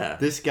lucky. Yeah.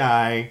 This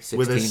guy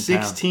with a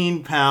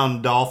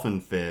 16-pound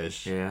dolphin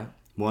fish. Yeah.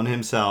 Won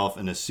himself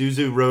in a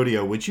Suzu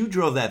rodeo, which you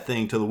drove that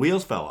thing till the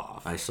wheels fell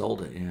off. I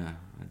sold it, yeah.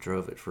 I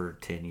drove it for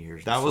 10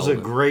 years. That was a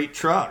great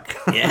truck.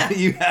 Yeah.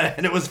 You had it,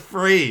 and it was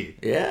free.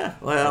 Yeah.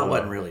 Well, it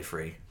wasn't really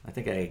free. I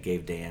think I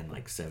gave Dan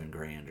like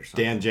 $7,000 or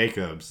something. Dan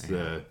Jacobs,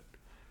 the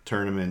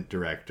tournament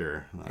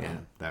director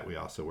that we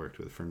also worked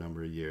with for a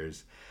number of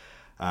years.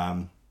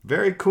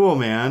 Very cool,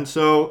 man.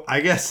 So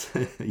I guess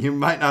you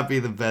might not be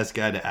the best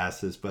guy to ask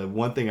this, but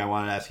one thing I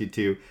want to ask you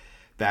too,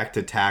 back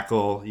to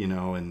tackle, you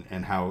know,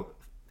 and how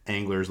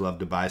anglers love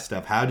to buy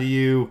stuff. How do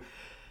you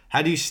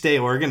stay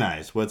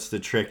organized? What's the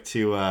trick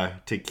to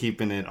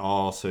keeping it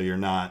all so you're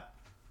not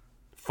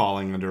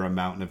falling under a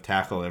mountain of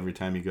tackle every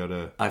time you go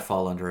to... I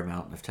fall under a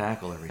mountain of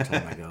tackle every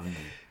time I go in there.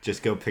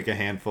 Just go pick a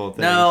handful of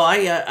things? No,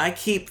 I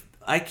keep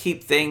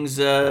things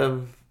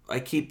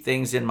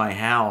in my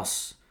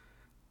house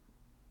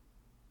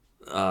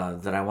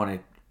that I want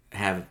to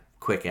have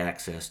quick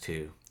access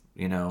to,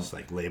 you know. Just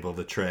like label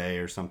the tray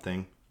or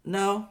something?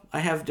 No, I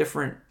have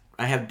different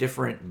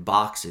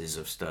boxes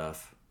of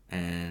stuff,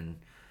 and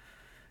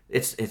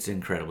it's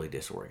incredibly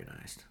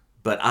disorganized.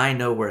 But I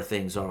know where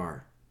things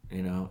are.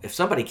 You know, if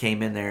somebody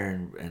came in there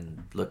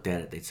and looked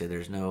at it, they'd say,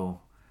 "There's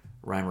no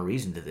rhyme or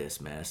reason to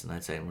this mess," and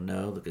I'd say, "Well,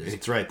 no, because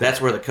it's right there.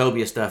 That's where the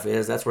cobia stuff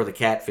is. That's where the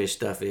catfish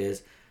stuff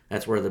is.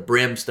 That's where the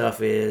brim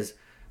stuff is.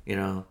 You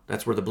know,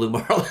 that's where the blue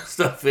marlin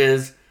stuff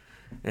is."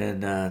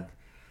 And the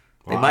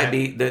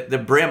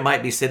brim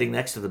might be sitting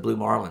next to the blue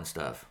marlin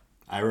stuff.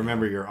 I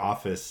remember your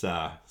office,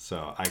 so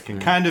I can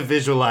kind of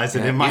visualize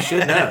it in my head. You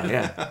should know,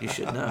 yeah. You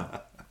should know.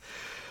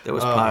 There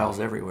was piles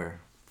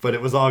everywhere. But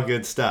it was all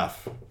good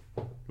stuff.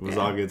 It was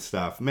all good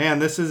stuff. Man,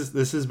 this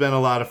has been a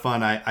lot of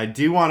fun. I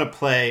do want to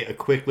play a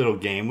quick little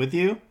game with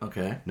you.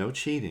 Okay. No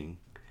cheating.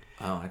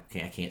 Oh, I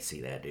can't see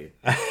that, dude.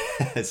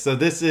 So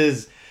this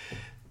is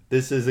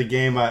a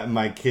game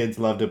my kids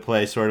love to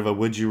play, sort of a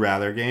would you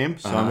rather game.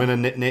 So I'm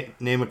going to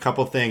name a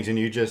couple things, and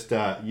you just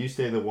you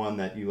say the one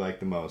that you like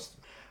the most.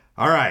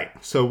 All right.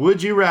 So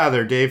would you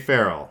rather, Dave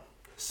Farrell,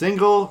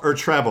 single or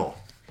treble?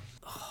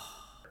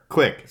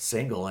 Quick.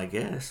 Single, I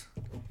guess.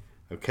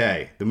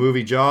 Okay. The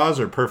movie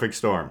Jaws or Perfect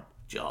Storm?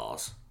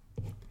 Jaws.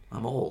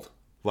 I'm old.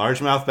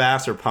 Largemouth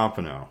bass or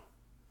pompano?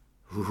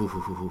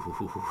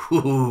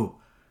 Ooh.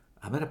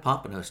 I'm in a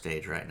pompano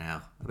stage right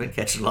now. I've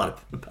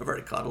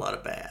already caught a lot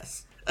of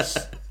bass.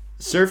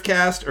 Surf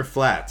cast or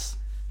flats?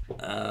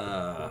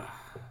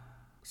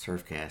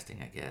 Surf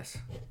casting, I guess.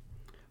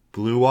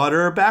 Blue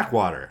water or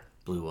backwater?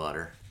 Blue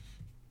water.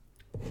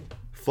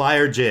 Fly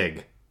or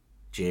jig?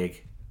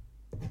 Jig.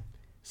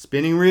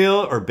 Spinning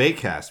reel or bait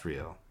cast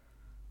reel?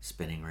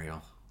 Spinning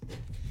reel.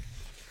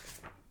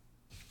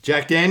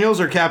 Jack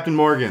Daniels or Captain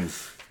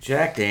Morgan's?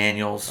 Jack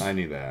Daniels. I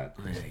knew that.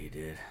 Yeah, you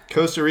did.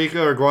 Costa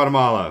Rica or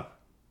Guatemala?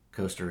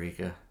 Costa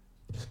Rica.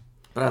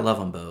 But I love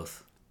them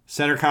both.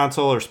 Center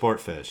console or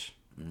sport fish?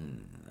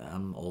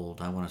 I'm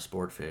old. I want a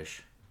sport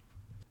fish.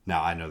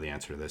 Now I know the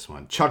answer to this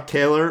one. Chuck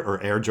Taylor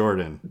or Air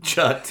Jordan?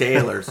 Chuck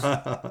Taylor's.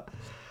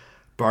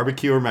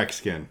 Barbecue or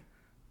Mexican?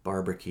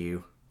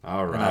 Barbecue.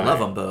 All right. And I love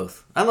them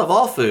both. I love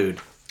all food.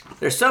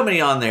 There's so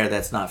many on there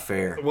that's not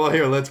fair. Well,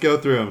 here, let's go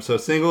through them. So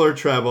single or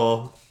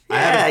treble.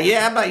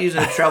 I'm not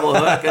using a treble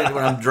hook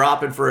when I'm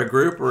dropping for a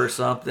grouper or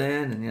something,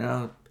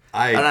 and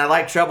I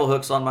like treble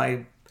hooks on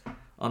my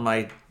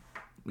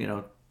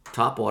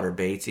topwater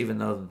baits, even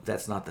though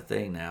that's not the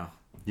thing now.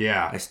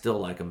 Yeah. I still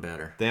like them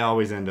better. They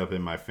always end up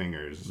in my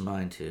fingers.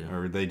 Mine too.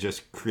 Or they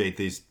just create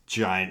these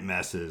giant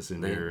messes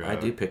in your... I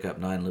do pick up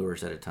 9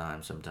 lures at a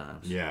time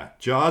sometimes. Yeah.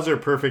 Jaws or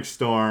Perfect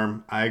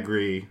Storm. I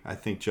agree. I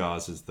think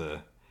Jaws is the...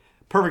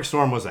 Perfect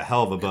Storm was a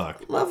hell of a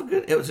book. Love a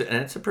good...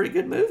 it's a pretty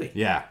good movie.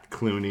 Yeah.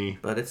 Clooney.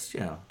 But it's,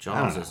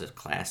 Jaws is a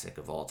classic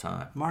of all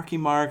time. Marky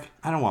Mark.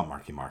 I don't want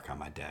Marky Mark on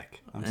my deck.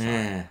 I'm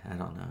sorry. I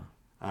don't know.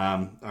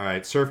 All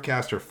right.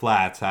 Surfcast or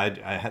flats.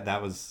 I had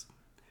that was...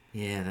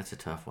 Yeah, that's a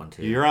tough one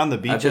too. You're on the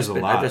beaches a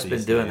lot. I've just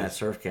been doing that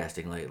surf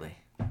casting lately.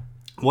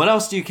 What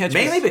else do you catch?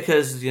 Mainly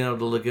because the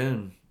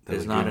lagoon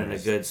is not in a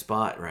good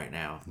spot right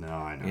now. No,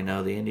 I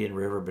know. The Indian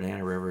River,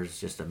 Banana River is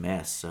just a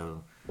mess.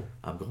 So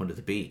I'm going to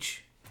the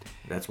beach.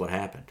 That's what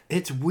happened.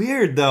 It's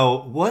weird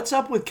though. What's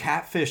up with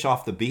catfish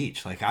off the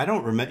beach? Like I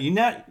don't remember. You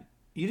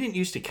didn't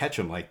used to catch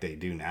them like they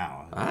do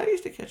now. I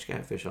used to catch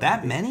catfish off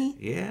that the beach. many?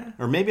 Yeah.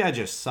 Or maybe I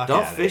just suck.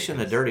 Don't at fish it, in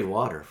the dirty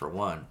water for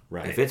one.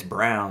 Right. If it's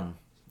brown.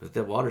 If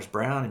the water's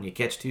brown and you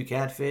catch 2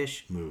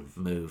 catfish,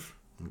 move.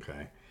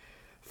 Okay.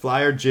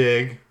 Fly or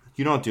jig?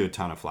 You don't do a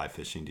ton of fly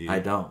fishing, do you? I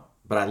don't,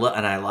 but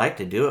I like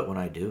to do it when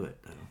I do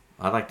it. Though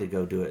I like to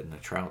go do it in the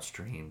trout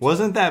streams.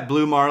 Wasn't that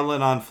blue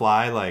marlin on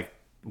fly like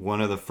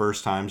one of the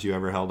first times you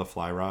ever held a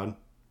fly rod?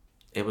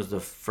 It was the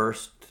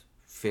first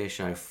fish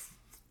I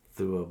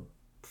threw a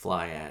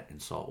fly at in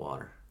salt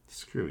water.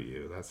 Screw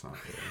you. That's not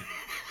fair.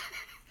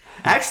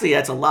 Actually,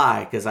 that's a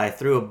lie because I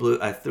threw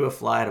a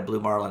fly at a blue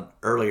marlin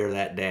earlier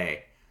that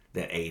day.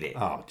 That ate it.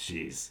 Oh,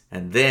 jeez.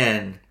 And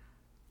then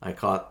I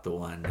caught the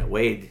one that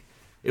weighed.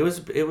 It was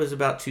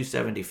about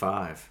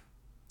 275.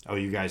 Oh,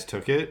 you guys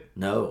took it?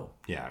 No.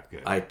 Yeah,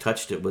 good. I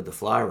touched it with the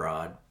fly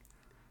rod.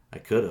 I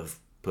could have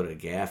put a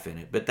gaff in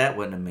it, but that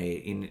wouldn't have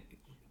made.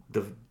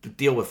 The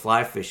deal with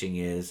fly fishing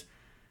is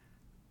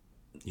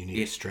you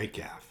need a straight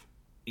gaff.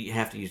 You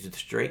have to use the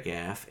straight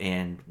gaff,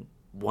 and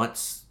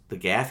once the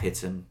gaff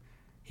hits him,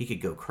 he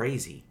could go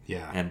crazy,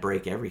 and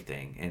break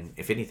everything. And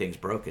if anything's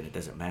broken, it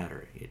doesn't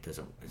matter.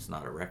 It's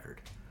not a record.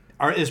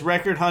 Is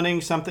record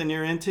hunting something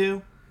you're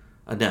into?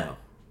 No,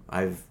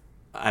 I've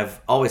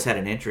always had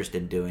an interest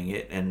in doing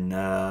it, and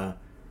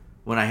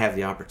when I have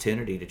the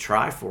opportunity to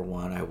try for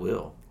one, I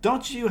will.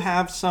 Don't you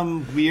have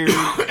some weird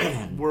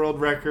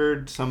world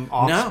record, some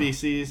off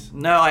species?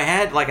 No, I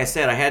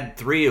had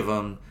 3 of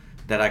them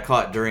that I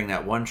caught during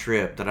that one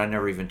trip that I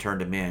never even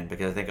turned them in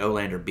because I think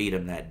Olander beat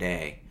him that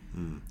day.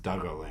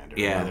 Doug Olander,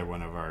 another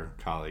one of our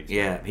colleagues.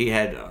 Yeah, he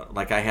had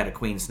I had a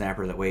queen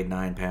snapper that weighed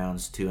 9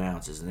 pounds 2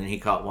 ounces, and then he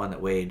caught one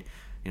that weighed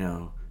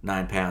 9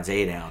 pounds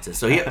 8 ounces.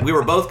 So we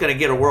were both going to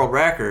get a world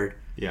record.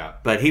 Yeah,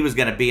 but he was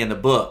going to be in the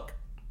book.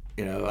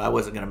 I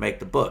wasn't going to make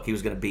the book. He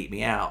was going to beat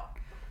me out.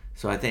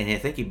 So I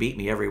think he beat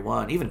me every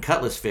one. Even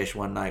cutlass fish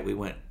one night we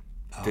went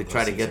to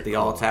try to get the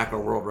all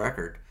tackle world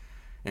record,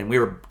 and we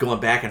were going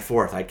back and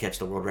forth. I'd catch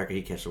the world record.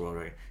 He'd catch the world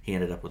record. He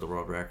ended up with the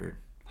world record.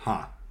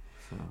 Huh.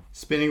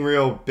 Spinning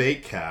reel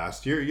bait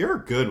cast. You're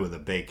good with a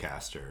bait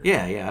caster.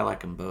 Yeah, I like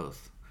them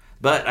both.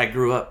 But I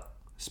grew up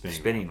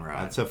spinning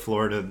rod. That's a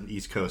Florida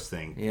East Coast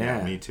thing.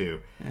 Yeah, me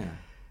too. Yeah.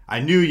 I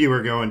knew you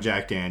were going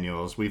Jack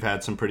Daniels. We've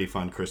had some pretty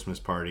fun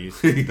Christmas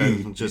parties.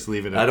 Just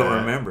leave it at that. I don't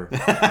remember.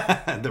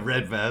 The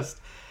red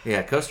vest.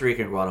 Yeah, Costa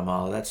Rica and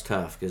Guatemala, that's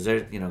tough because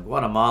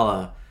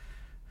Guatemala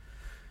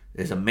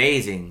is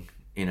amazing.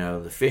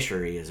 The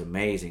fishery is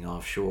amazing.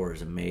 Offshore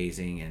is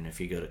amazing. And if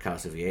you go to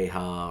Casa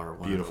Vieja or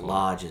one of the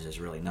lodges, it's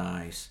really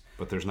nice.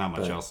 But there's not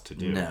much else to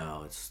do.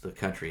 No, it's the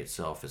country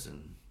itself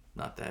isn't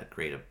not that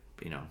great.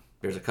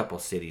 There's a couple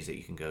of cities that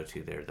you can go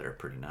to there that are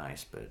pretty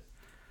nice. But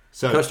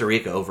Costa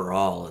Rica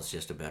overall is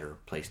just a better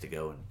place to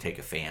go and take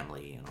a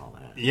family and all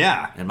that.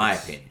 Yeah. In my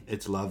opinion.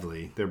 It's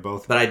lovely. They're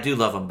both. But I do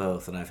love them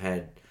both. And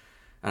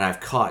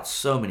I've caught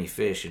so many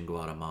fish in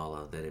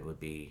Guatemala that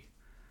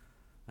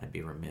I'd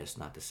be remiss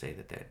not to say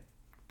that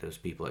those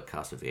people at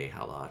Casa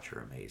Vieja Lodge are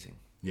amazing.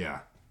 Yeah,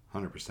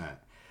 100%.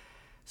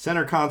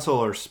 Center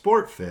console or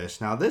sport fish.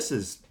 Now, this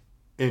is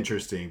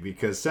interesting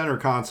because center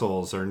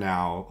consoles are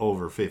now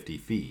over 50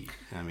 feet.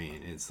 I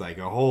mean, it's like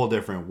a whole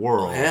different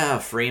world. Yeah,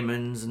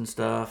 Freemans and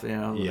stuff,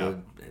 Yeah.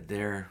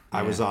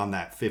 I was on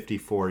that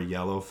 54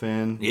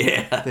 yellowfin.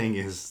 Yeah. Thing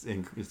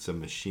it's a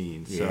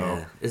machine. So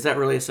yeah. Is that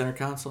really a center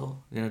console?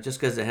 Just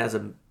because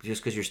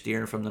you're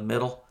steering from the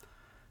middle?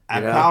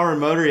 At Power and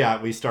Motor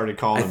Yacht, we started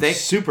calling them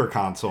super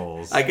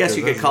consoles. I guess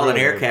you could call an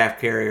aircraft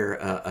carrier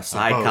a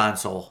side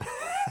console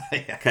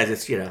because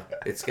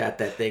it's got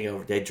that thing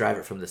over. They drive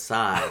it from the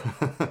side,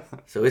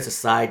 so it's a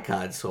side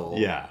console.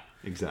 Yeah,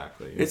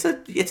 exactly. It's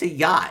a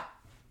yacht.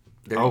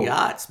 They're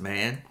yachts,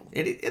 man,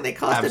 and they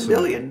cost $1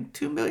 million,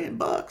 $2 million,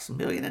 $1.5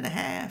 million.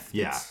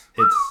 Yeah,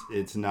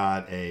 it's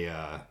not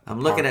a.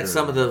 I'm looking at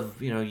some of the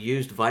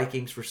used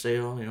Vikings for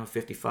sale.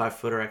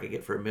 55-footer I could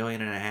get for $1.5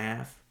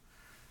 million.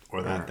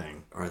 Or that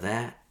thing. Or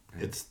that.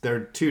 They're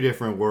two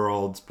different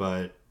worlds,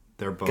 but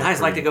they're both guys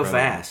like to go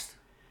incredible. fast.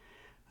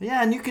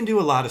 Yeah, and you can do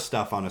a lot of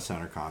stuff on a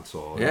center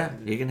console. Yeah,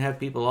 you can have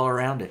people all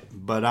around it.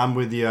 But I'm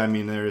with you. I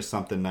mean, there is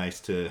something nice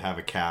to have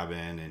a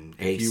cabin, and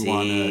if you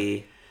want to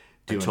AC,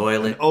 do a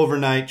toilet. an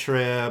overnight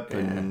trip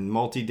and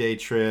multi-day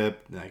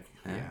trip, like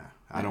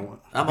I don't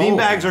want. I'm old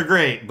Beanbags now. are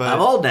great, but I'm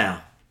old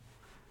now.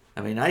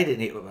 I mean,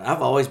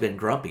 I've always been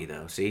grumpy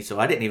though. See, so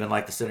I didn't even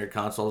like the center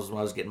consoles when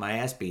I was getting my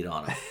ass beat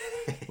on them.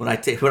 when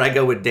I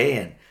go with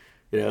Dan,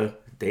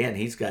 Dan,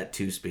 he's got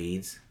 2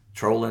 speeds,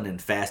 trolling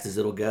and fast as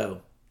it'll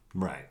go.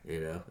 right.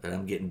 And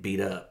I'm getting beat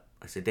up.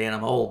 I said, Dan,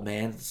 I'm old,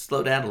 man.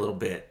 Slow down a little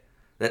bit.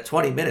 That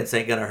 20 minutes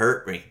ain't gonna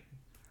hurt me.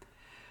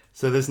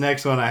 So this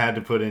next one I had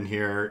to put in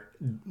here.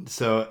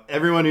 So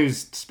everyone who's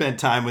spent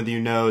time with you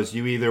knows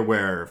you either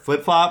wear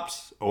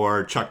flip-flops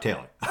or Chuck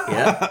Taylor.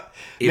 Yeah,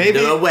 even Maybe-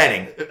 to a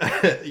wedding.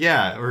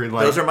 Yeah, or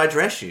like Those are my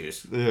dress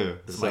shoes. ugh,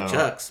 Those are my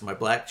Chucks, my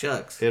black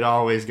Chucks. It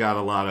always got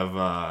a lot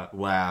of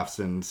laughs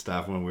and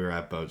stuff when we were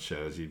at boat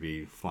shows. You'd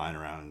be flying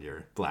around in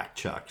your black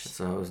Chucks.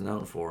 So I was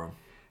known for them.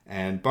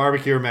 And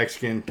barbecue or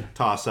Mexican,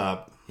 toss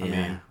up. I Yeah.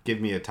 mean,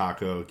 give me a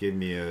taco, give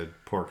me a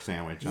pork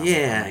sandwich.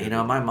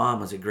 Yeah, my mom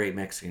was a great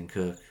Mexican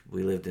cook.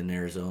 We lived in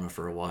Arizona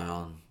for a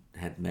while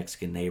and had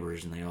Mexican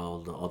neighbors, and all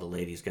the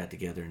ladies got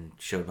together and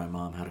showed my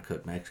mom how to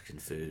cook Mexican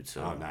food.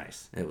 So Oh,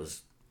 nice. it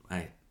was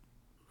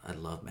I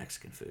love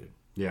Mexican food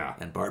Yeah.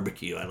 and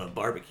barbecue. I love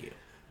barbecue,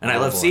 and I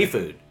Oh, love boy.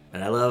 seafood,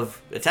 and I love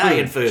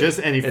Italian food. Just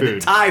any and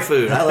food. Thai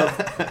food.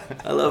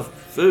 I love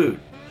food.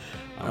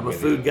 I'm a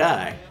with food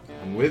guy.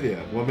 I'm with you.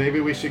 Well, maybe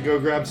we should go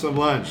grab some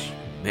lunch.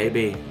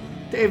 Maybe.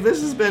 Dave,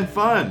 this has been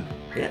fun.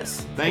 Yes.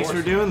 of Thanks for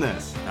course. doing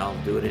this. I'll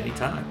do it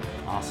anytime.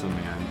 Awesome,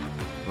 man.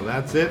 Well,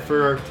 that's it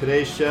for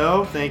today's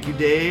show. Thank you,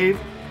 Dave.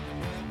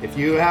 If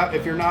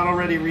you're not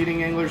already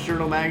reading Angler's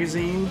Journal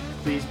magazine,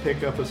 please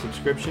pick up a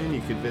subscription.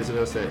 You can visit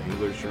us at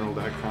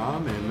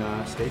anglersjournal.com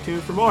and stay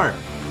tuned for more.